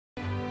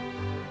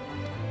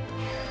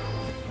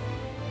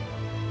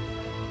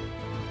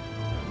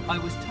I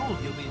was told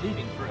you'll be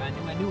leaving for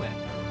Anu.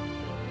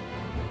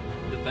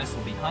 The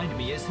vessel behind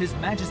me is His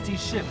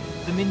Majesty's ship,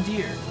 the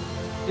Mindir.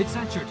 It's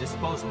at your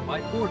disposal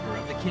by order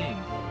of the king.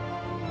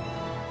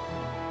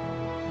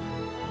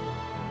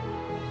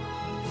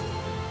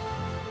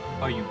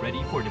 Are you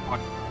ready for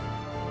departure?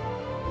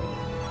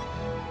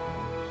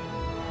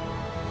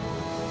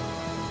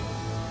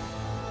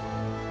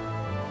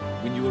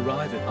 When you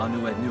arrive at Anu,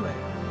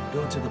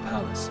 go to the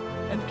palace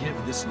and give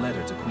this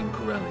letter to Queen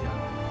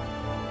Corellia.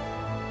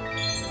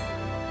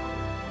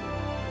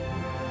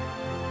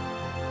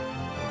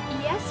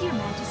 Yes, Your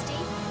Majesty.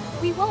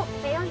 We won't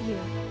fail you.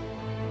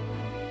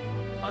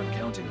 I'm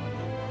counting on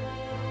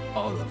you.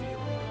 All of you.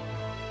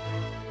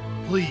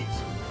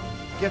 Please,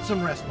 get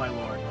some rest, my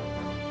lord.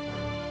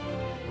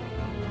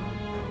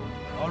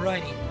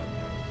 Alrighty.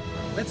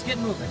 Let's get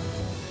moving.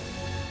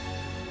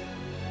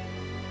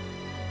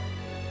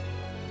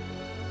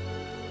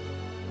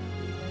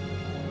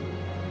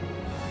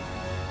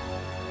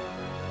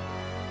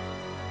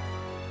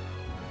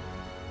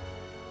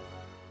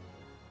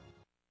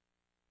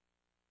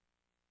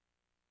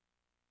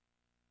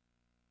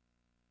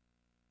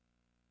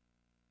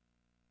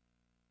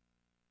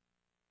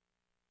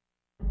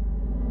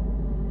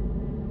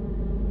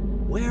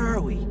 Where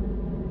are we?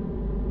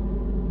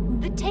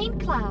 The taint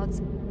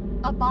clouds.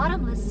 A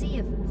bottomless sea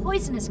of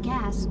poisonous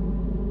gas.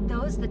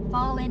 Those that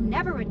fall in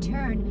never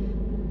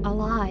return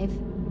alive.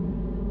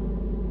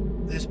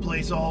 This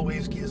place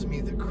always gives me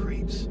the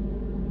creeps.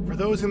 For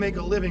those who make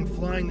a living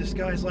flying the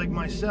skies like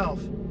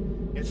myself,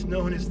 it's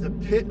known as the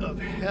pit of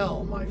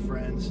hell, my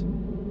friends.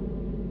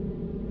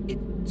 It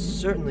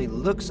certainly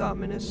looks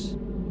ominous.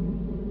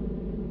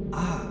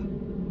 Ah,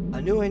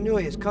 Anu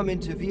has come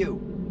into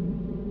view.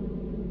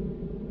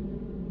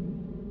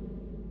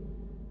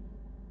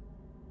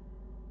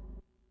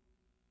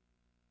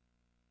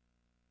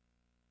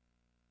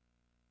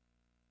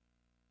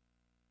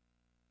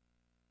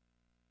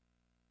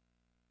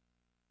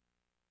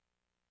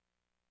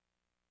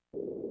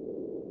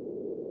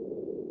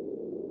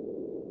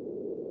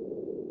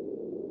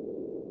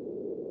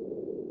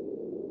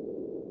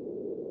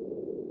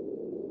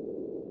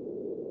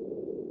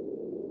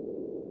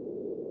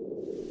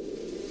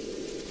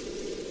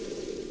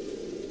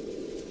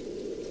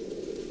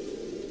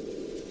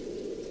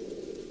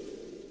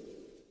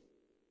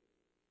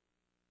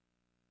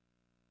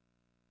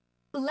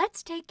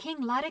 Let's take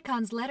King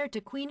Ladekan's letter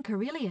to Queen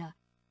Corellia.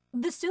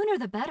 The sooner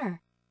the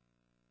better.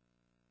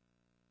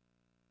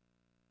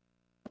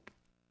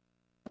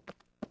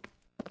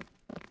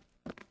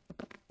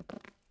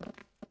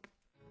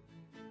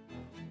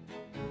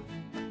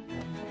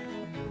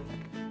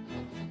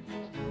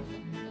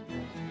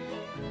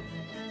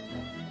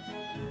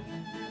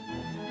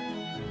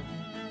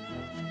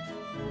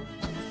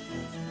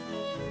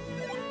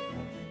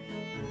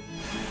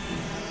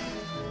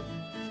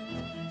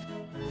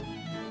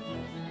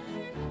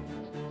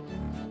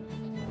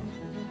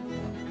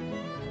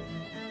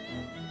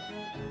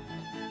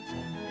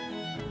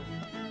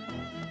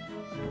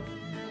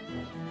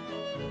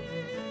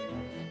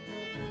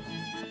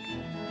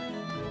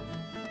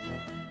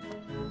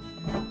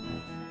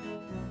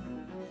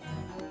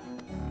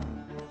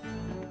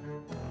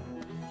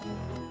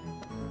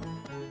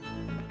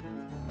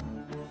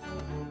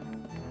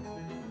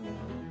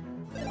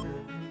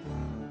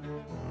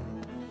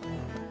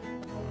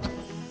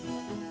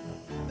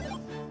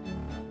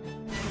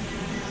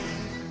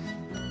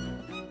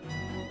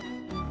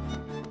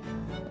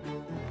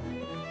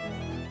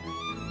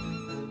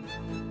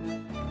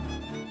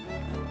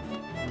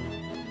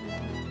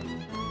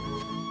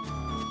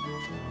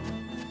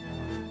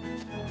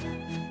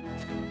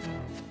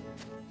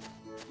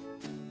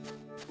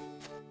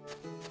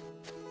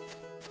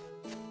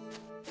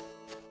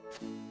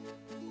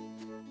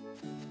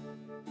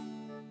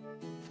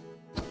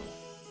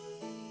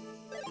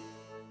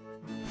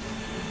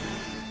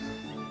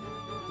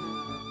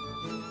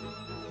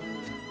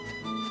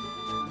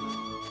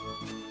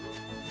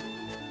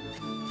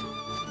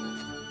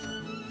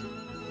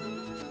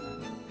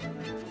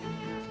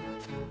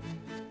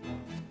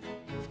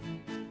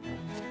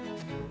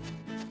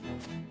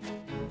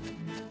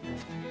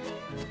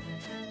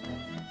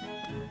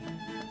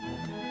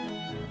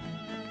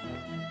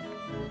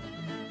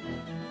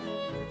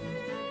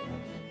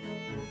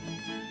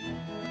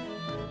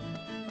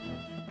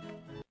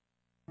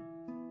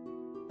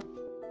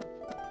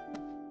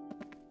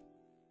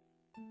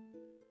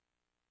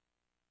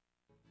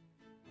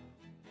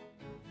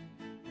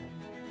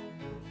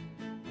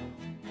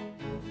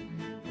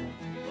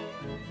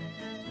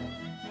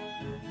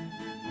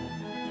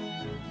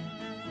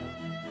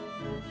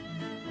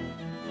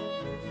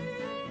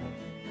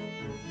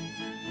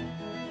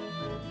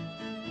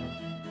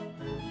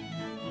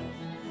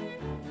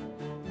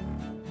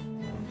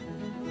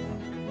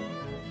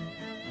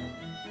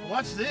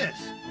 What's this?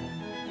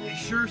 They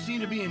sure seem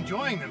to be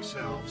enjoying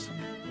themselves.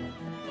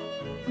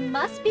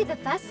 Must be the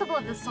festival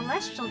of the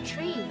celestial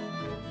tree.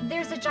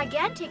 There's a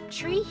gigantic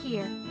tree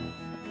here.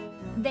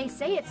 They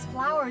say its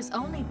flowers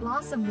only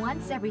blossom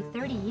once every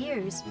 30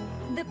 years.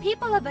 The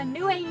people of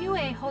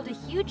Anue hold a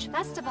huge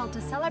festival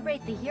to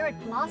celebrate the year it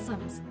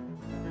blossoms.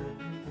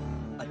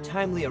 A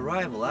timely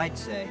arrival, I'd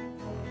say.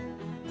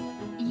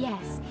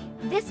 Yes,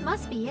 this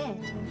must be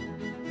it.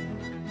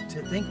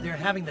 To think they're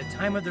having the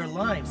time of their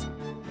lives,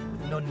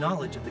 with no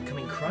knowledge of the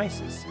coming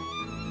crisis.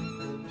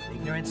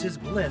 Ignorance is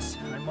bliss,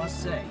 I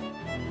must say.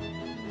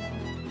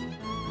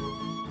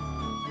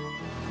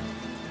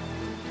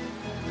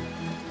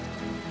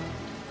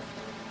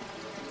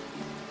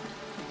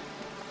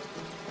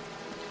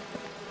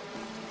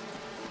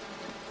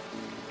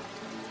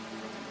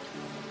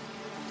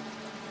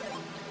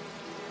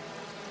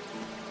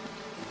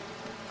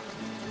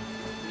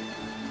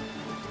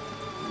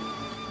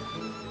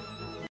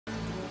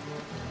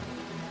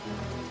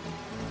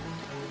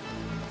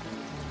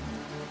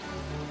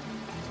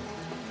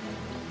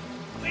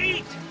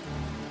 Wait!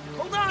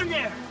 Hold on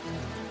there!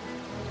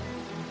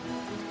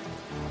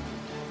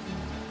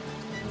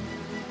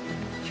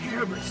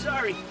 Terribly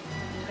sorry.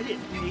 I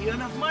didn't pay you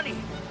enough money.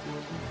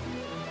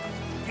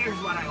 Here's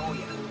what I owe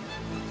you.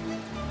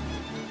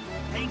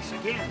 Thanks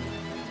again.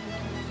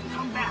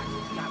 Come back.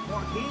 We got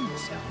more game to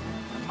sell.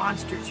 The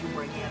monsters you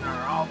bring in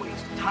are always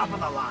top of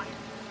the line.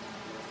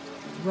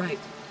 Right.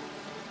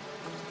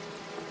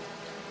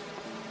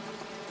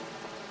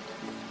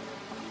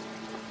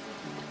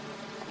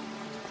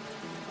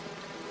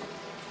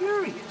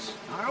 Curious,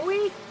 are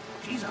we?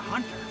 She's a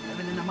hunter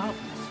living in the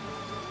mountains.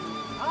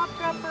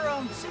 Popped up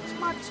around 6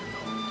 months ago.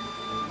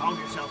 Found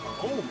herself a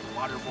home in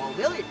Waterfall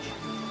Village.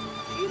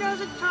 She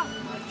doesn't talk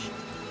much.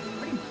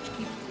 Pretty much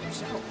keeps to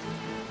herself.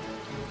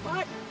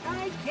 But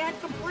I can't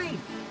complain.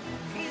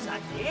 She's a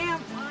damn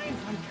fine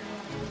hunter.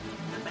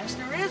 The best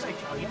there is, I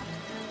tell you.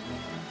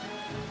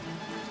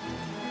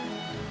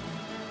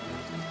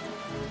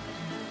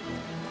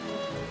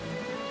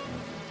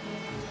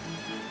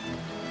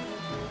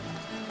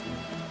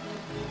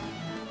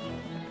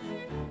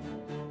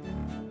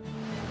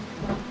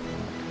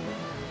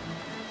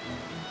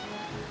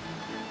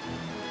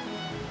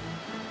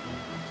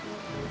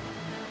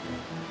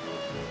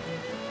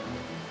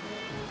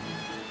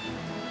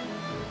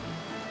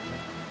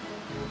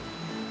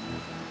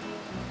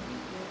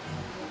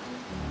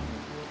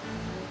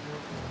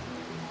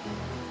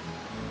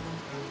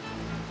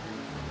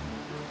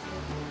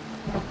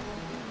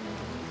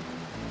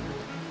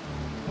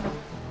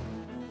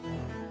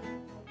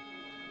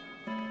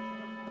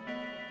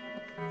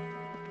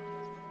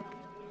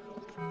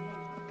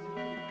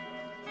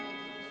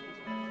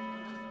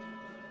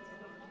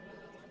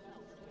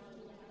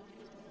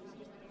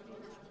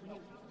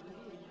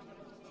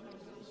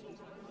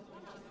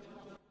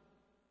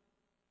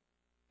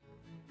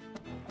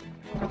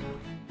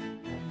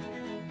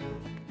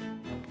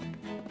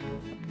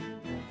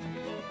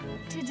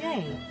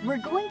 Today,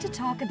 we're going to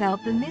talk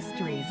about the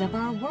mysteries of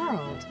our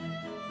world.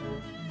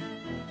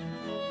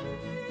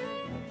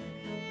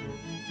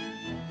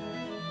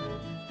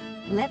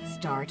 Let's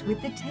start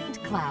with the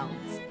taint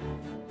clouds.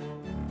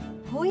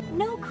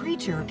 No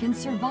creature can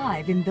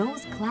survive in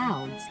those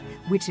clouds,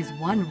 which is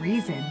one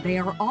reason they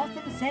are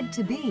often said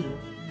to be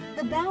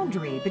the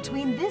boundary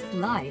between this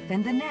life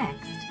and the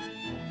next.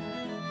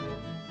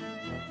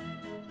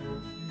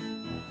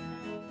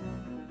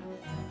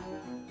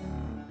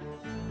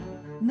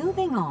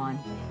 Moving on,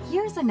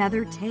 here's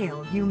another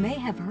tale you may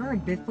have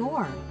heard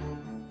before.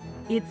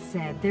 It's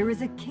said there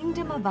is a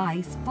kingdom of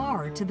ice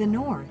far to the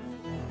north.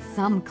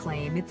 Some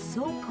claim it's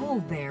so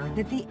cold there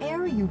that the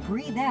air you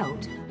breathe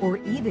out, or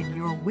even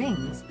your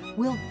wings,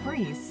 will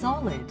freeze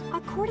solid.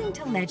 According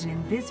to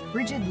legend, this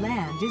frigid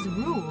land is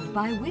ruled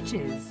by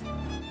witches.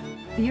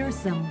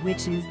 Fearsome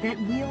witches that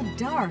wield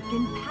dark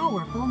and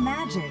powerful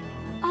magic.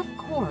 Of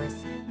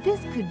course, this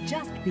could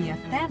just be a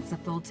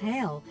fanciful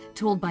tale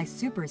told by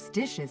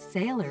superstitious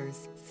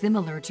sailors,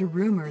 similar to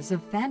rumors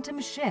of phantom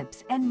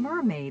ships and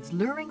mermaids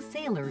luring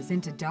sailors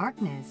into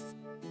darkness.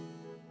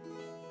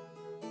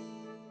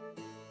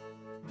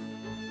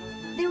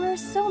 There are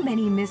so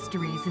many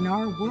mysteries in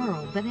our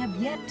world that have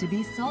yet to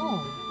be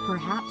solved.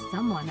 Perhaps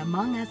someone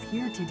among us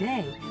here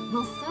today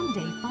will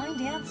someday find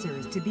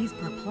answers to these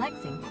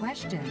perplexing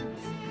questions.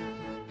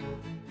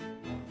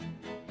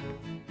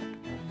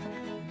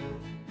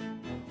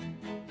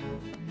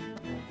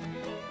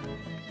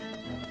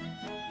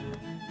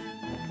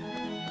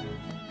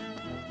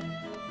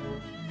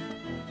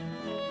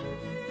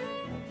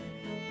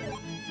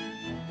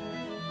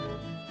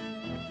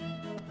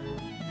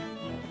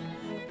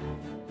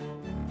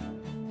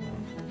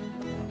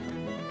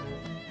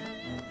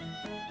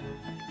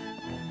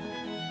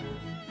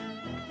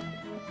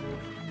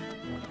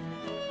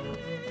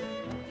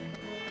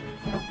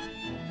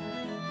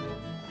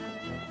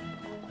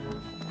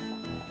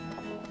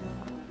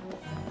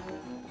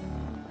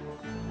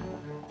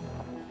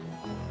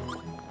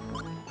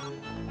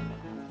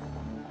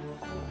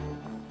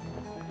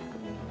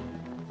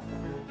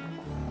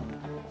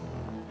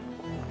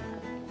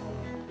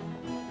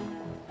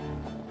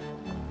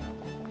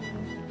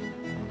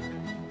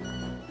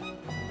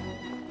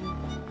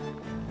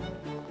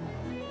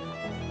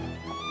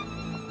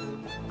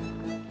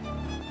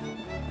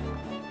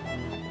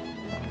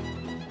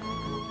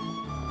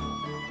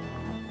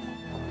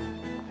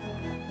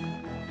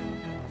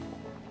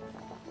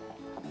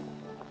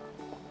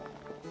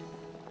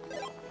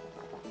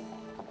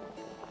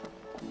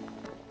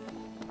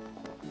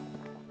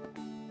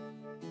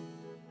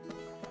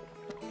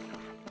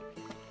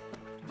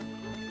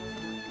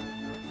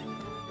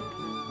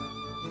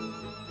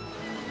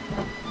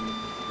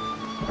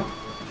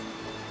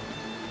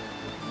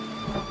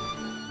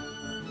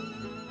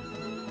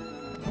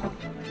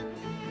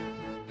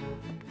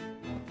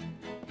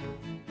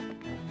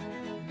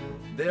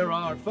 There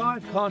are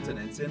 5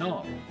 continents in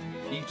all,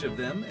 each of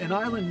them an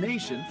island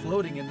nation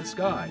floating in the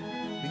sky.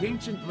 The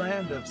ancient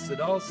land of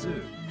Sidal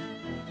Su,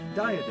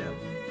 Diadem,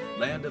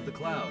 land of the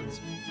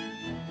clouds.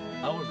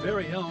 Our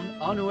very own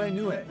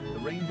Anuenue, the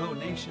Rainbow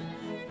Nation.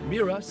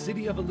 Mira,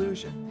 City of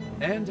Illusion.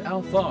 And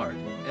Althard,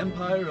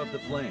 Empire of the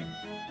Flame.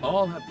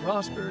 All have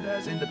prospered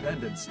as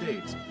independent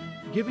states,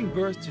 giving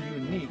birth to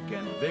unique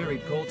and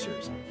varied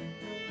cultures.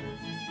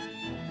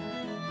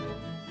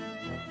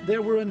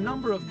 There were a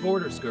number of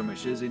border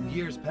skirmishes in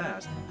years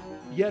past,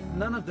 yet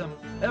none of them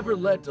ever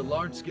led to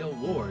large-scale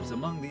wars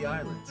among the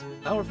islands.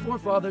 Our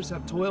forefathers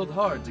have toiled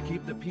hard to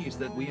keep the peace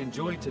that we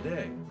enjoy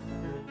today.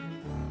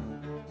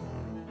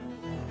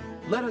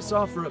 Let us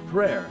offer a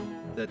prayer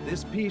that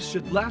this peace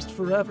should last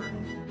forever.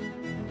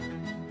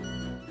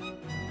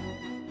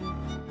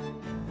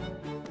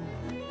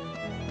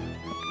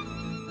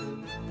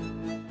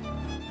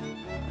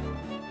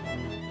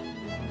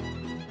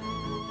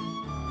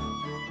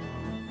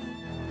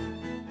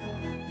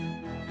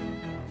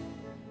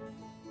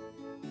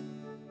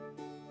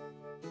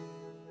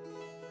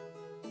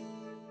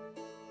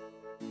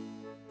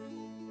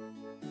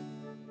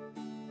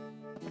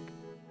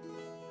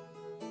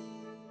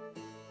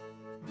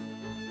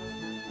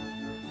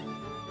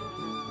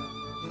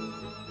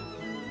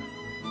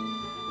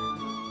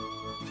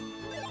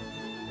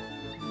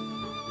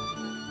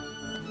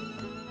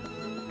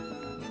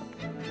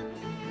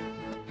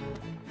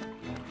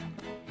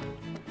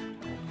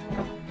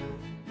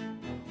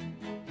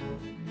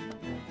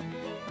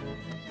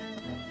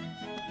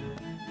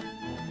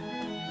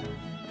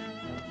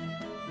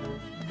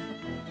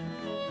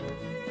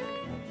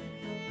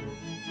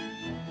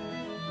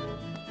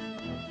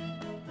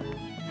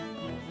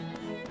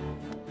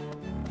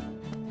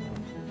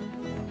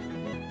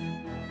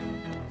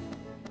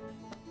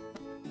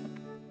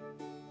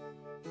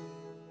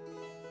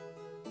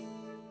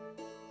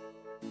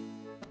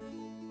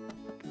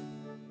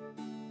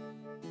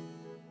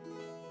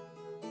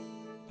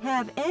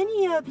 Have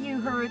any of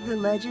you heard the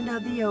legend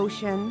of the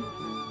ocean?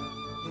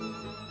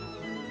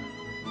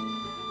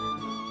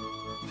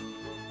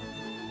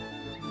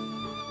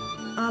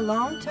 A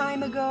long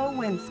time ago,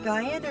 when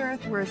sky and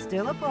earth were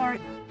still apart,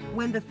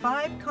 when the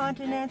 5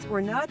 continents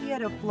were not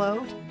yet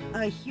afloat,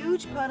 a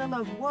huge puddle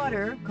of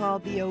water,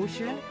 called the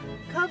ocean,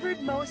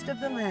 covered most of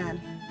the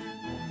land.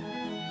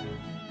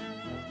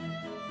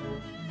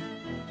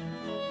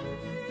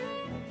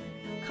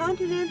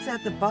 Continents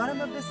at the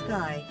bottom of the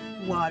sky,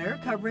 water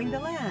covering the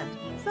land.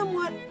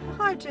 Somewhat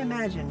hard to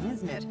imagine,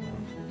 isn't it?